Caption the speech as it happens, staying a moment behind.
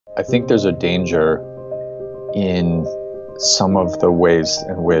I think there's a danger in some of the ways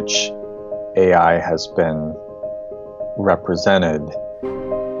in which AI has been represented,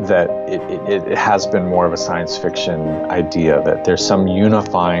 that it has been more of a science fiction idea, that there's some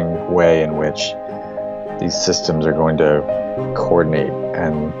unifying way in which these systems are going to coordinate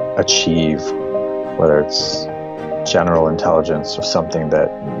and achieve, whether it's general intelligence or something that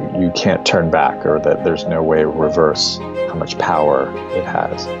you can't turn back, or that there's no way to reverse how much power it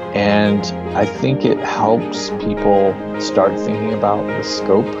has. And I think it helps people start thinking about the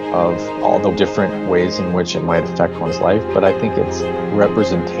scope of all the different ways in which it might affect one's life. But I think its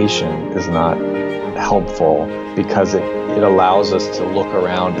representation is not helpful, because it allows us to look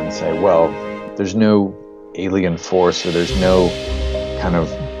around and say, well, there's no alien force, or there's no kind of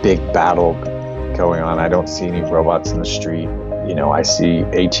big battle going on. I don't see any robots in the street. I see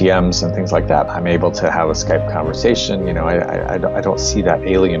ATMs and things like that. I'm able to have a Skype conversation. I don't see that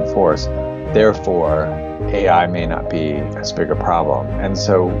alien force. Therefore, AI may not be as big a problem. And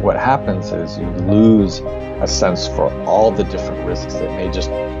so what happens is you lose a sense for all the different risks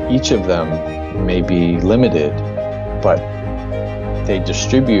that each of them may be limited, but they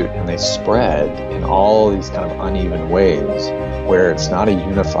distribute and they spread in all these kind of uneven ways, where it's not a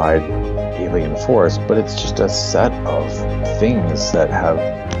unified alien force, but it's just a set of things that have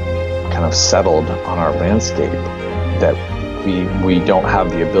kind of settled on our landscape that we don't have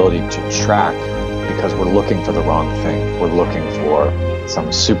the ability to track, because we're looking for the wrong thing. We're looking for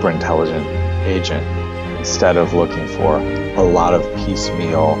some super intelligent agent instead of looking for a lot of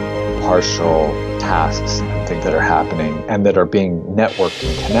piecemeal, partial tasks and things that are happening and that are being networked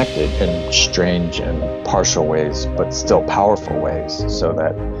and connected in strange and partial ways, but still powerful ways. So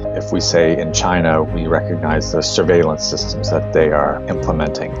that if we say in China, we recognize the surveillance systems that they are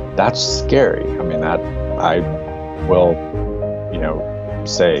implementing, that's scary. I mean, that I will,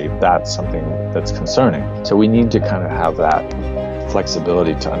 say that's something that's concerning. So we need to kind of have that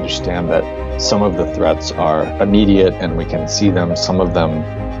flexibility to understand that some of the threats are immediate and we can see them. Some of them,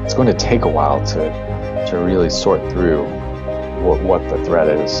 it's going to take a while to really sort through what the threat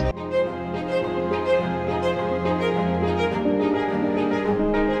is.